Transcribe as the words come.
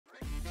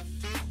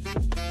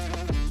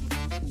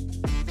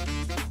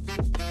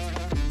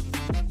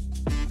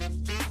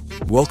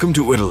Welcome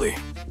to Italy,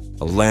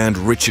 a land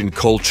rich in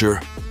culture,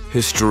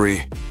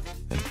 history,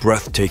 and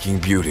breathtaking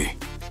beauty.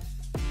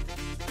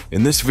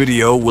 In this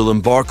video, we'll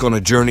embark on a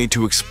journey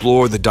to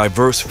explore the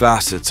diverse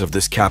facets of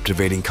this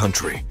captivating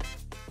country.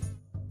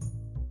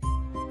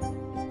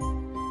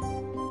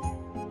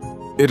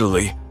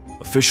 Italy,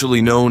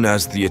 officially known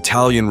as the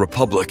Italian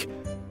Republic,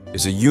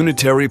 is a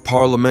unitary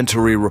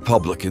parliamentary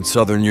republic in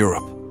southern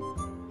Europe.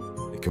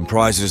 It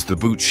comprises the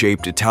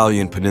boot-shaped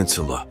Italian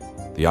peninsula,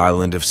 the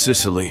island of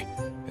Sicily,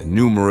 and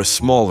numerous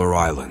smaller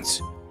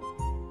islands.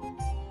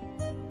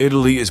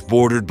 Italy is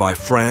bordered by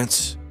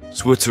France,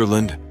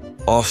 Switzerland,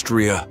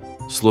 Austria,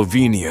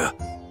 Slovenia,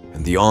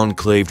 and the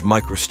enclaved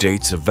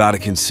microstates of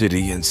Vatican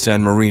City and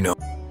San Marino.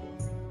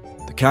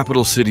 The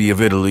capital city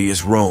of Italy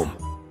is Rome,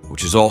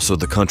 which is also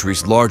the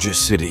country's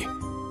largest city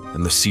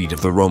and the seat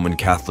of the Roman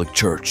Catholic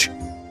Church.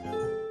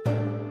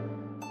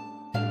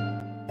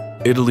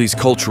 Italy's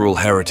cultural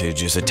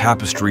heritage is a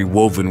tapestry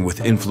woven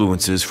with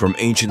influences from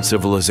ancient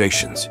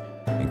civilizations,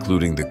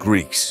 including the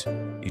Greeks,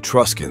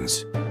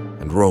 Etruscans,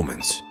 and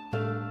Romans.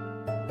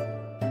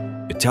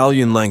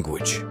 Italian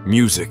language,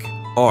 music,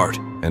 art,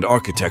 and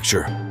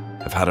architecture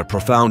have had a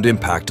profound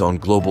impact on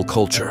global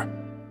culture.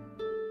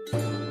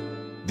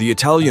 The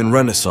Italian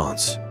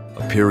Renaissance,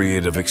 a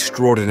period of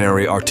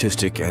extraordinary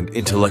artistic and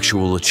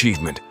intellectual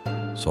achievement,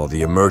 saw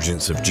the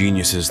emergence of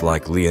geniuses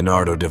like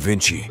Leonardo da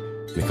Vinci,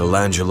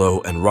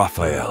 Michelangelo, and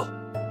Raphael.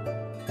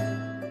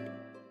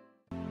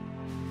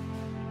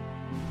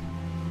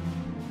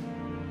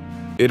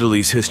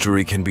 Italy's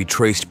history can be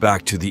traced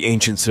back to the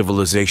ancient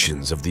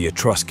civilizations of the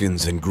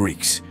Etruscans and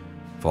Greeks,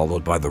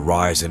 followed by the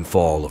rise and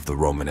fall of the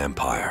Roman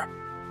Empire.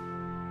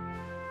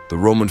 The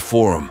Roman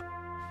Forum,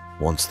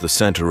 once the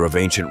center of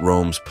ancient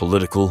Rome's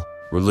political,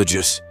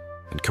 religious,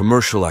 and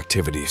commercial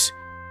activities,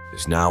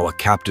 is now a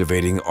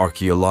captivating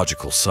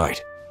archaeological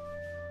site.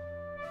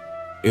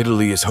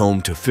 Italy is home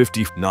to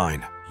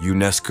 59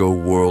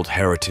 UNESCO World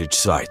Heritage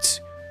Sites,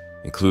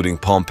 including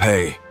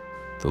Pompeii,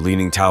 the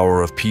Leaning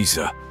Tower of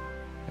Pisa,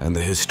 and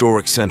the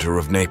historic center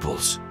of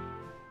Naples.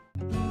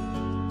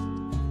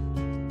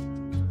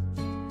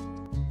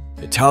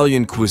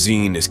 Italian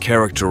cuisine is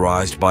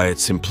characterized by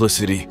its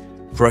simplicity,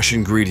 fresh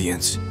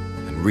ingredients,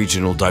 and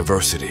regional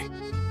diversity.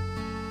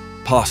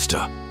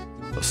 Pasta,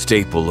 a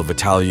staple of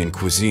Italian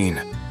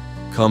cuisine,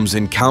 comes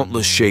in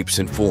countless shapes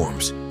and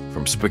forms,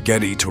 from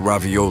spaghetti to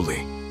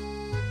ravioli.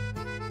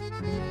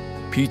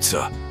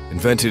 Pizza,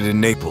 invented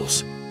in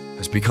Naples,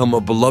 has become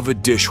a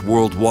beloved dish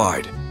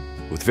worldwide,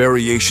 with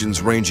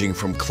variations ranging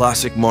from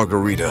classic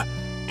margherita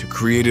to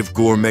creative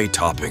gourmet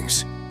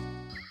toppings.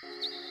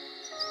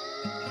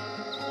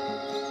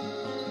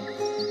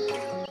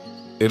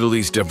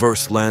 Italy's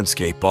diverse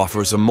landscape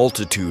offers a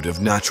multitude of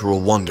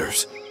natural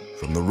wonders,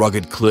 from the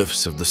rugged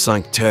cliffs of the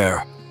Cinque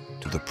Terre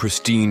to the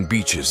pristine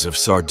beaches of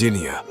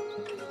Sardinia.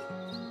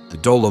 The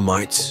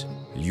Dolomites,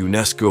 a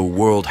UNESCO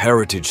World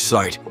Heritage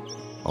Site,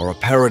 are a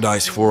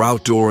paradise for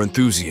outdoor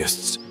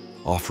enthusiasts,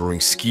 offering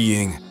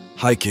skiing,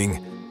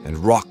 hiking, and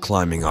rock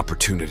climbing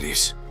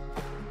opportunities.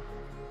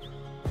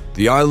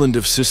 The island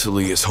of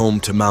Sicily is home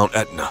to Mount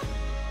Etna,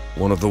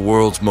 one of the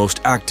world's most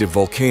active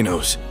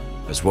volcanoes,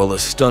 as well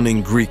as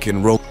stunning Greek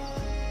and Roman.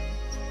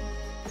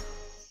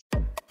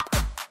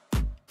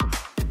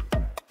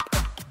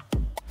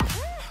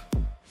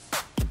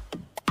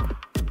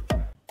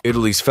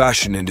 Italy's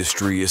fashion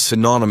industry is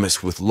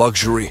synonymous with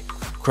luxury,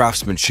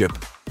 craftsmanship,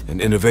 and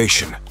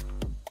innovation.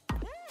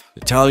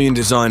 Italian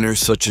designers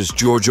such as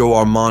Giorgio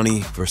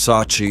Armani,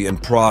 Versace,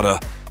 and Prada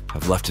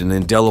have left an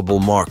indelible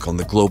mark on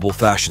the global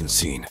fashion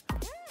scene.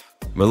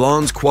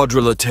 Milan's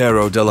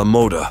Quadrilatero della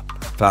Moda,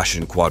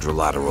 Fashion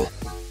Quadrilateral,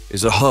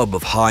 is a hub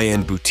of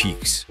high-end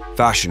boutiques,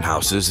 fashion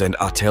houses, and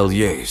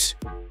ateliers.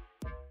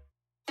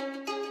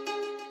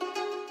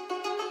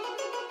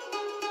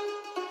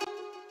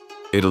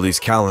 Italy's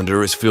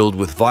calendar is filled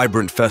with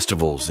vibrant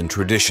festivals and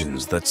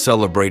traditions that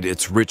celebrate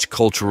its rich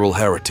cultural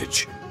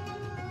heritage.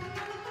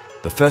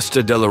 The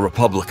Festa della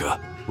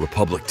Repubblica,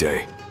 Republic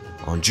Day,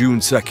 on June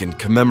 2nd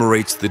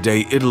commemorates the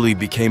day Italy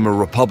became a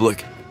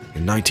republic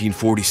in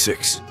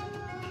 1946.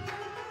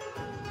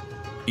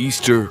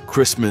 Easter,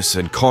 Christmas,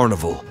 and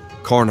Carnival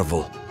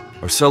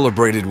are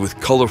celebrated with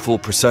colorful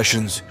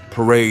processions,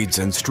 parades,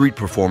 and street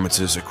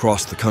performances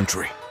across the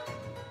country.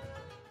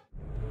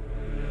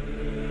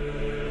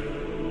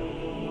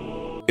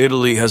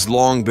 Italy has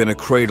long been a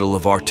cradle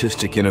of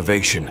artistic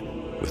innovation,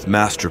 with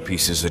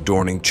masterpieces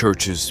adorning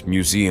churches,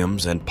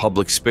 museums, and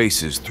public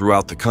spaces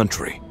throughout the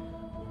country.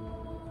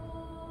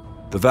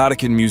 The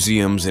Vatican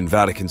Museum's in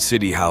Vatican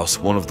City house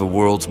one of the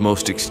world's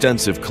most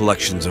extensive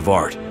collections of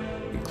art,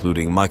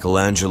 including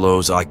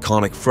Michelangelo's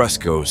iconic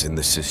frescoes in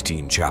the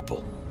Sistine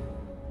Chapel.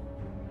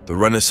 The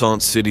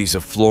Renaissance cities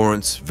of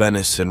Florence,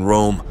 Venice, and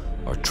Rome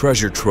are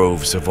treasure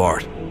troves of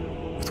art,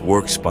 with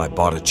works by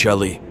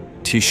Botticelli,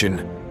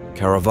 Titian,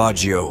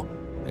 Caravaggio,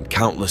 and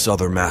countless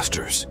other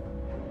masters.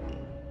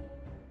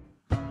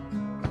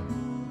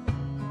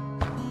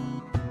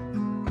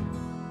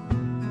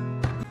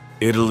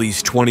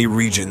 Italy's 20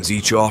 regions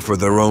each offer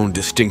their own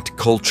distinct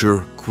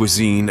culture,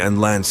 cuisine, and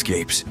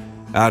landscapes,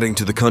 adding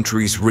to the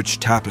country's rich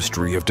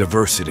tapestry of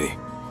diversity.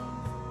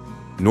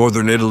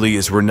 Northern Italy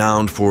is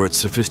renowned for its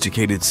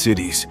sophisticated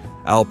cities,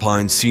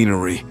 alpine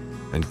scenery,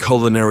 and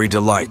culinary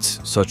delights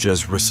such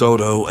as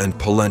risotto and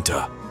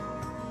polenta.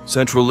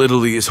 Central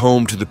Italy is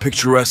home to the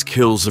picturesque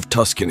hills of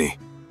Tuscany,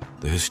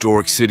 the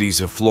historic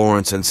cities of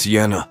Florence and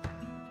Siena,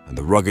 and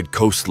the rugged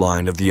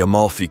coastline of the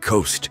Amalfi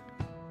Coast.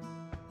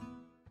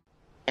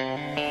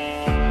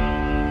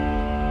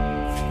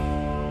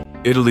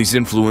 Italy's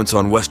influence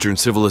on Western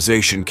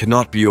civilization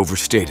cannot be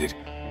overstated,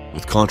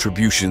 with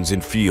contributions in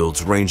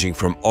fields ranging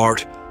from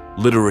art,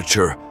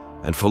 literature,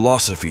 and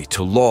philosophy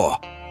to law,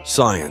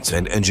 science,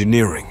 and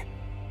engineering.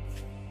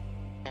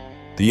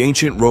 The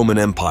ancient Roman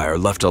Empire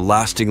left a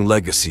lasting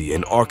legacy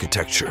in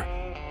architecture,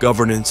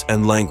 governance,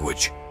 and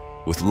language,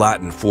 with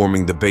Latin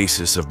forming the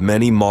basis of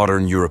many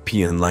modern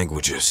European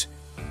languages.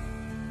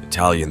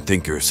 Italian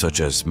thinkers such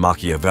as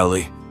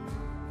Machiavelli,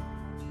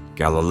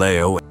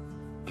 Galileo,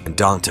 and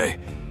Dante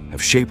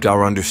have shaped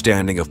our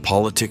understanding of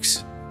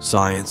politics,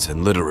 science,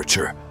 and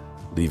literature,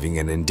 leaving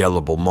an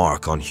indelible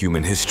mark on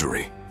human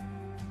history.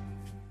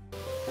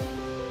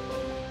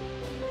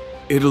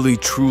 Italy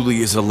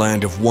truly is a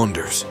land of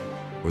wonders,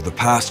 where the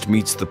past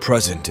meets the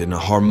present in a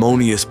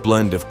harmonious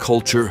blend of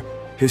culture,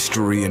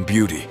 history, and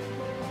beauty.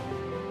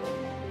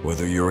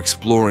 Whether you're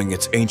exploring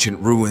its ancient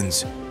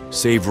ruins,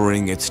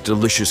 savoring its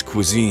delicious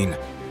cuisine,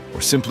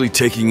 or simply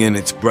taking in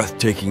its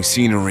breathtaking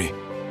scenery,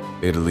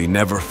 Italy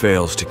never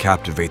fails to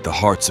captivate the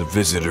hearts of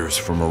visitors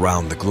from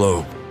around the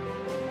globe.